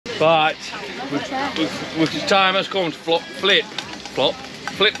Right, which time has come to flip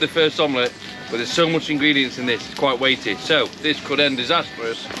the first omelette, but there's so much ingredients in this, it's quite weighty. So this could end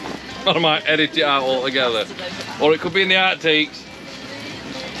disastrous. I might edit it out altogether, or it could be in the outtakes.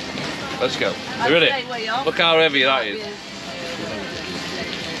 Let's go. You ready? Look how heavy that is.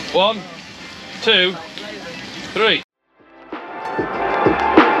 1, 2, 3.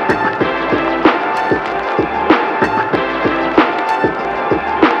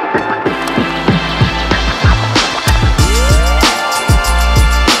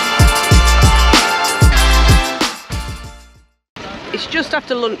 It's just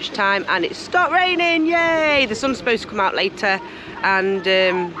after lunchtime and it's stopped raining, yay! The sun's supposed to come out later, and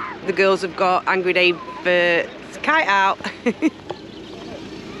the girls have got Angry Dave kite out.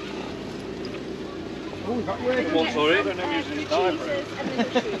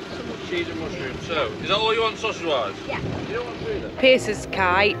 Cheese and mushrooms. So, is that all you want sausage-wise? Yeah. You don't want to do that? Pierce's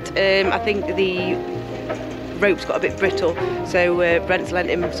kite, I think the rope's got a bit brittle, so Brent's lent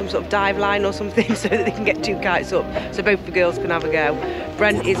him some sort of dive line or something so that they can get 2 kites up, so both the girls can have a go.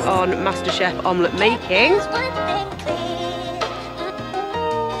 Brent is on MasterChef omelette making.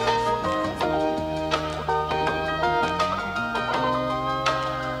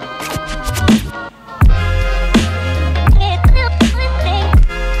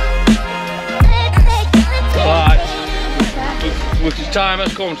 Which time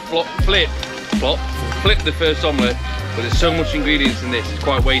has come to flip the first omelette, but there's so much ingredients in this, it's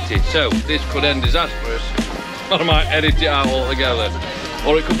quite weighty. So this could end disastrous. I might edit it out altogether,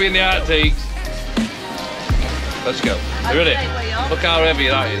 or it could be in the outtakes. Let's go. You ready? Look how heavy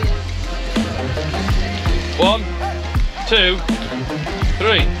that is. 1, 2,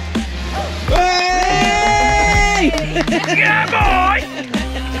 3. Hey! Yeah, boy!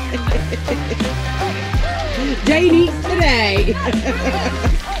 Jane eats today.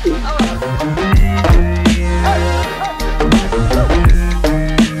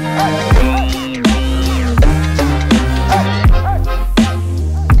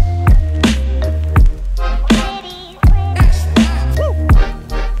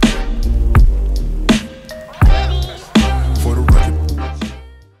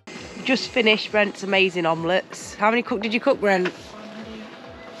 Just finished Brent's amazing omelettes. How many did you cook, Brent?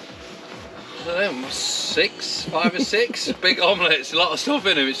 I don't know, 6, 5 or 6 big omelettes, a lot of stuff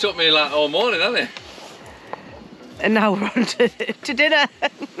in them. It took me like all morning, hasn't it? And now we're on to dinner.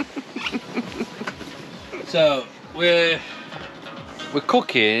 So we're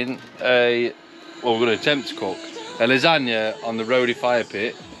cooking we're going to attempt to cook a lasagna on the Roadii fire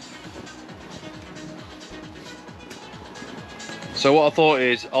pit. So what I thought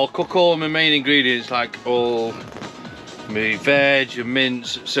is I'll cook all my main ingredients, like all my veg and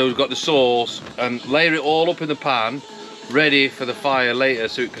mince, so we've got the sauce, and layer it all up in the pan ready for the fire later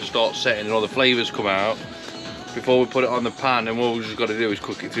so it can start setting and all the flavours come out before we put it on the pan, and what we've just got to do is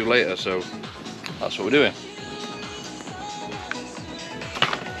cook it through later. So that's what we're doing.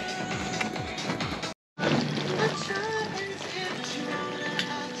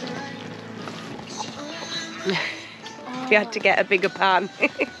 We had to get a bigger pan.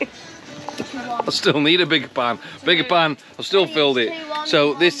 I still need a bigger pan. I've still filled it.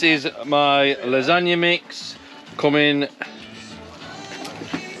 So this is my lasagna mix coming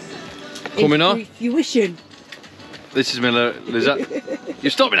on. You wishing? This is my lasagna. You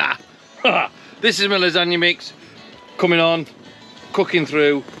stop me now. This is my lasagna mix coming on, cooking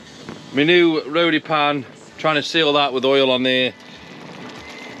through. My new Roadii pan, trying to seal that with oil on there,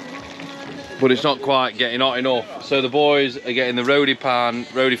 but it's not quite getting hot enough. So the boys are getting the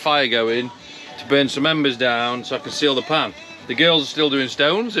Roadii fire going to burn some embers down so I can seal the pan. The girls are still doing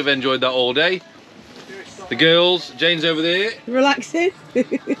stones, they've enjoyed that all day. The girls, Jane's over there. Relaxing.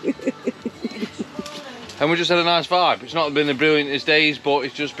 And we just had a nice vibe. It's not been the brilliantest days, but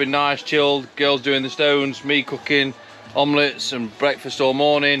it's just been nice, chilled. Girls doing the stones, me cooking omelettes and breakfast all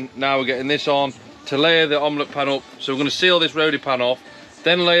morning. Now we're getting this on to layer the omelette pan up. So we're going to seal this Roadii pan off,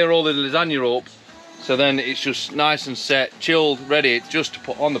 then layer all the lasagna up, so then it's just nice and set, chilled, ready just to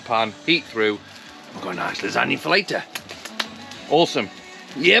put on the pan, heat through. We've got a nice lasagna for later. Awesome.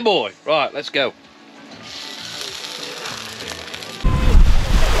 Yeah, boy. Right, let's go.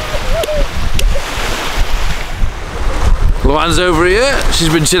 Luann's over here. She's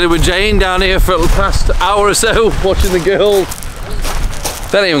been chilling with Jane down here for the past hour or so, watching the girls.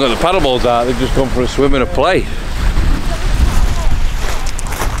 They haven't even got the paddleboards out, they've just gone for a swim and a play.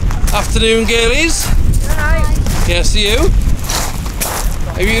 Afternoon, girlies. Hi. Yes, to you.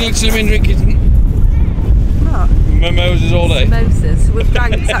 Have you literally been drinking? What? Mimosas all day. Mimosas. We've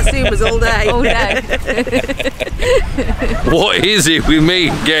drank Satsumas all day. All day. What is it with me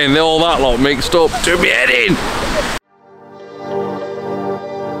getting all that lot mixed up to be heading?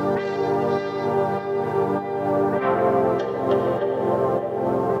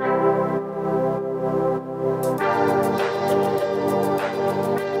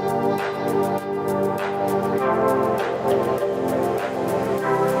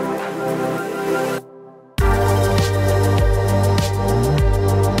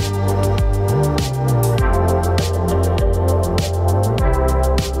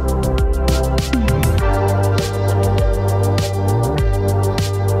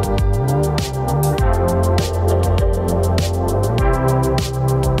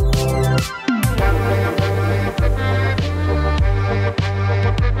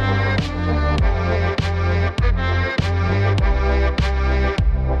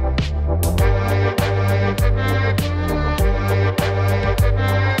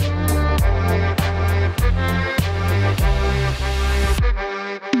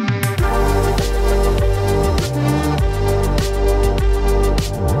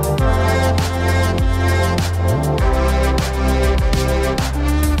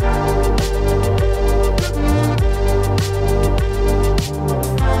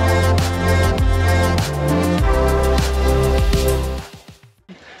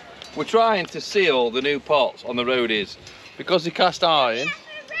 We're trying to seal the new pots on the Roadies because they're cast iron.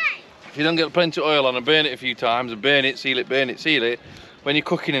 If you don't get plenty of oil on and burn it a few times and burn it, seal it, burn it, seal it, when you're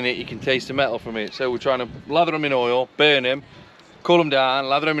cooking in it you can taste the metal from it. So we're trying to lather them in oil, burn them, cool them down,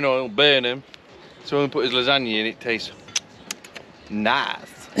 lather them in oil, burn them. So when we put his lasagna in, it tastes nice.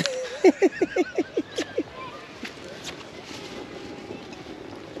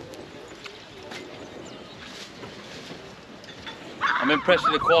 I'm impressed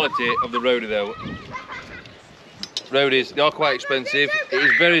with the quality of the Roadie though. Roadies, they are quite expensive. It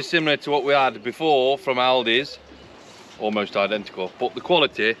is very similar to what we had before from Aldi's. Almost identical, but the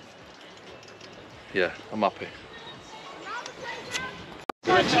quality, yeah, I'm happy.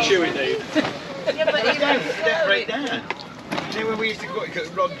 You meant to chew it, Dave. Yeah, but you don't break down. Do you know when we used to go,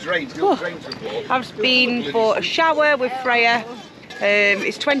 rod drains, the old drains report? I've been for a shower with Freya.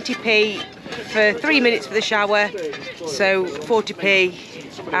 It's 20p for 3 minutes for the shower, so 40p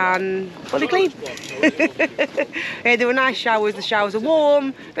and fully clean. Yeah, they were nice showers. The showers are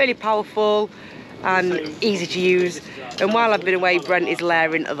warm, really powerful and easy to use. And while I've been away, Brent is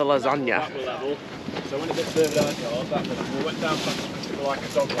layering the lasagna. So when it gets further down, we went down like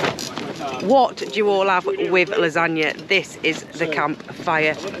a dog. What do you all have with lasagna? This is the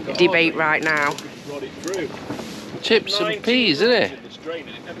campfire debate right now. Chips and peas, isn't it?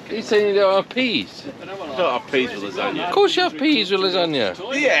 He's saying you don't have peas. I don't have peas with lasagna. Of course you have peas with lasagna.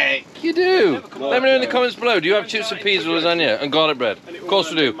 Yeah. You do. Let me know in the comments below. Do you have chips and peas with lasagna and garlic bread? Of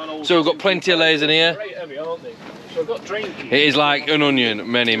course we do. So we've got plenty of layers in here. It is like an onion,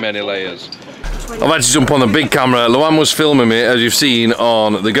 many layers. I've had to jump on the big camera. Luan was filming me, as you've seen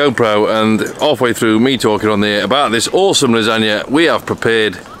on the GoPro, and halfway through me talking on there about this awesome lasagna we have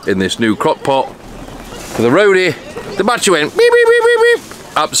prepared in this new crock pot for the Roadie. The battery went beep beep beep beep beep.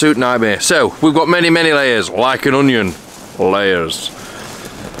 Absolute nightmare. So we've got many layers, like an onion. Layers.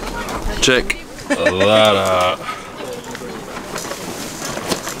 Check that out.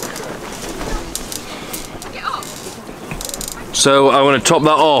 So I want to top that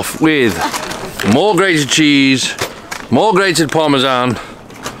off with more grated cheese, more grated parmesan.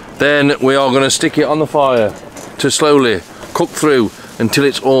 Then we are going to stick it on the fire to slowly cook through until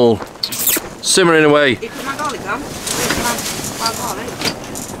it's all simmering away. You put my garlic on? Wild garlic?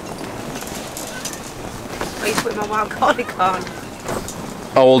 Oh, you put my wild garlic on?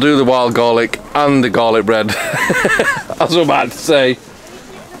 I will do the wild garlic and the garlic bread. I was about to say.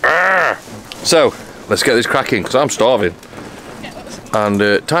 So, let's get this cracking because I'm starving.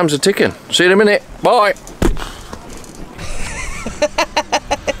 And time's a ticking. See you in a minute. Bye.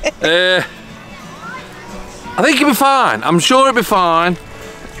 I think it'll be fine. I'm sure it'll be fine.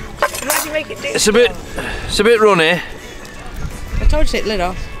 How do you make it do? It's a bit runny. I told you to take the lid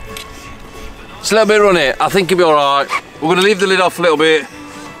off. It's a little bit runny. I think it'll be alright. We're going to leave the lid off a little bit,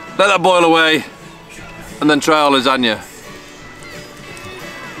 let that boil away, and then try our lasagna.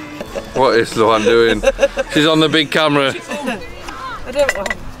 What is Luan doing? She's on the big camera. I don't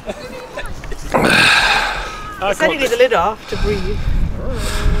want. I said you need the lid off to breathe.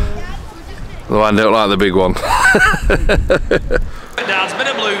 Luan don't like the big one.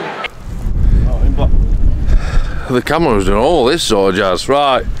 The camera was doing all this sort of jazz.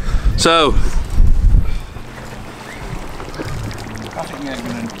 Right, so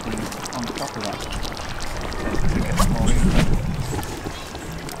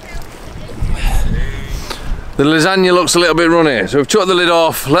The lasagna looks a little bit runny, so we've took the lid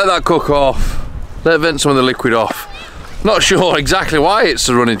off, let that cook off, let vent some of the liquid off. Not sure exactly why it's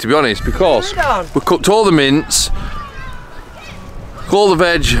so runny, to be honest, because we cooked all the mince, all the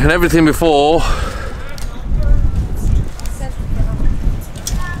veg and everything before.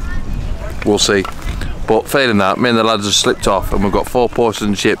 We'll see. But failing that, me and the lads have slipped off and we've got 4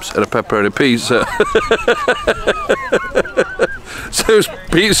 portions of chips and a pepperoni pizza. So it's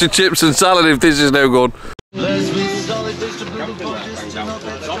pizza, chips and salad if this is no good.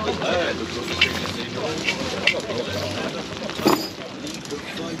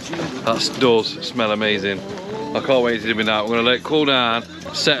 That does smell amazing. I can't wait to do it now. I'm going to let it cool down,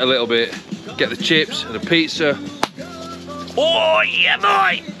 set a little bit, get the chips and the pizza. Oh yeah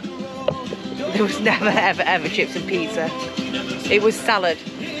boy! There was never ever chips and pizza. It was salad.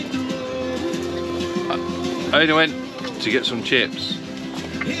 I only went to get some chips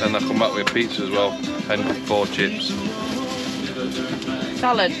and I come back with pizza as well and 4 chips.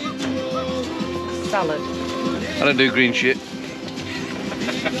 Salad. Salad. I don't do green shit.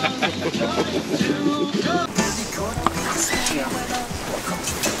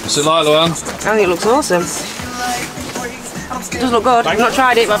 What's it like, Luan? I think it looks awesome. It does look good. I've not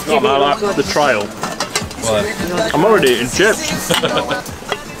tried it, but I like the trial. What? I'm already eating chips.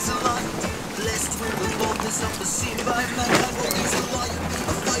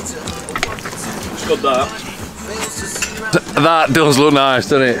 It's good that. That does look nice,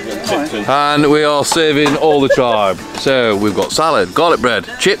 doesn't it? And we are serving all the tribe. So we've got salad, garlic bread,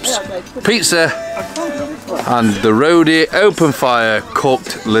 chips, pizza, and the Roadii open fire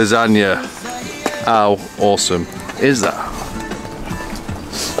cooked lasagna. How awesome is that?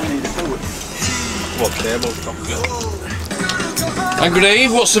 And good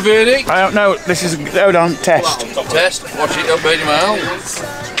Eve, what's the verdict? I don't know. This is hold on test. Test. Watch it, don't burn your mouth.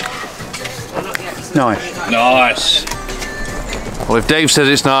 Nice. Nice. Well, if Dave says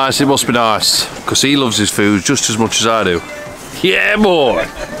it's nice, it must be nice, because he loves his food just as much as I do. Yeah, boy.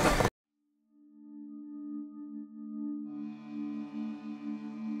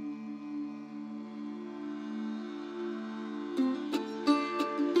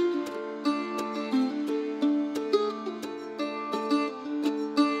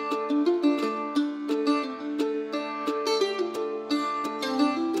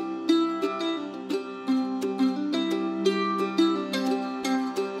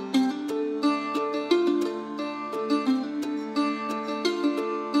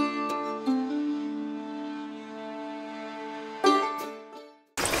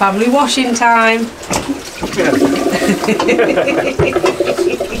 Family washing time.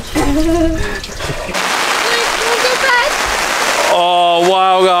 Oh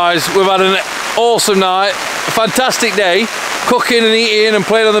wow guys, we've had an awesome night, a fantastic day, cooking and eating and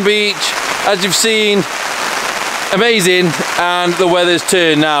playing on the beach, as you've seen, amazing, and the weather's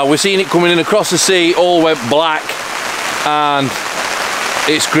turned now. We're seeing it coming in across the sea, all went black, and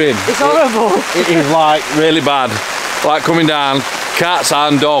it's grim. It's horrible. It is like really bad, like coming down, cats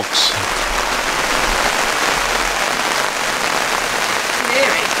and dogs.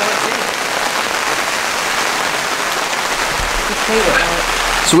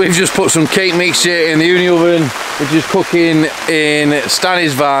 So we've just put some cake mixture in the uni oven, which is cooking in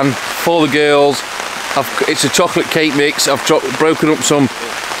Stanny's van for the girls. It's a chocolate cake mix. I've broken up some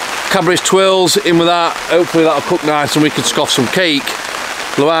Cadbury's twirls in with that. Hopefully that'll cook nice and we can scoff some cake.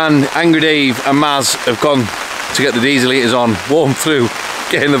 Luan, Angry Dave and Maz have gone to get the diesel heaters on, warm through,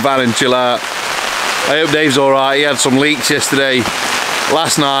 get in the van and chill out. I hope Dave's alright. He had some leaks yesterday,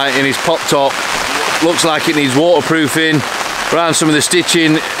 last night in his pop top. Looks like it needs waterproofing. Around some of the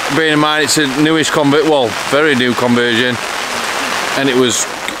stitching, bearing in mind it's a newish well, very new conversion, and it was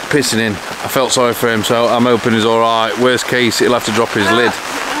pissing in. I felt sorry for him, so I'm hoping he's alright. Worst case, he'll have to drop his lid.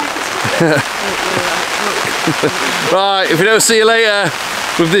 Right, if we don't see you later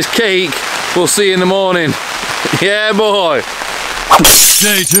with this cake, we'll see you in the morning. Yeah, boy.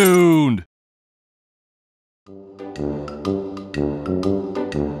 Stay tuned.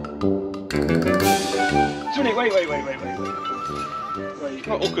 Wait. It's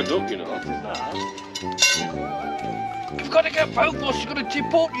not hook and duck, you know. You've got to get focused, you've got to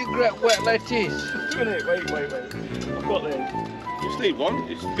tip up, you great wet lettuce. Wait. I've got this. Just leave one,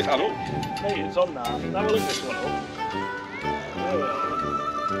 it's pick that up. Mate, it's on now. Now we'll lift this one up. There we are.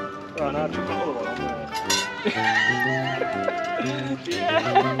 Right, now chuck another one on there.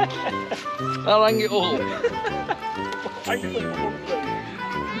 Yeah! I'll hang it all. Hang it up.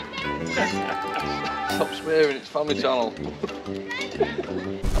 Stop swearing, it's Family Channel.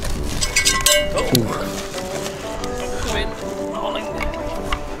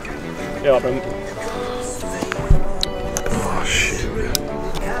 Yeah, Ben.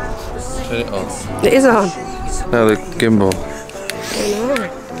 Turn it on. It is on. No, the gimbal.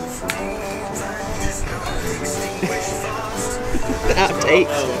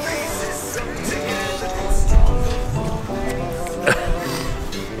 Outtakes.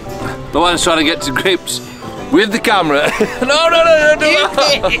 The one's trying to get to grips with the camera. No, don't do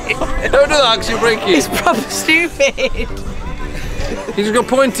that. Don't do that, because you'll break it. It's proper stupid. You just got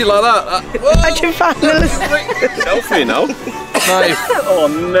pointy like that. How'd you find the Selfie now. Knife. Oh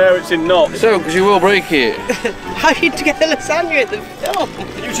no, it's in knots. So, because you will break it. How did you get the lasagna at the film?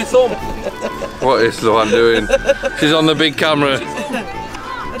 Use your thumb. What is Luan doing? She's on the big camera.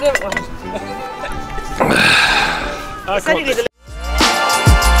 I don't want. I can't.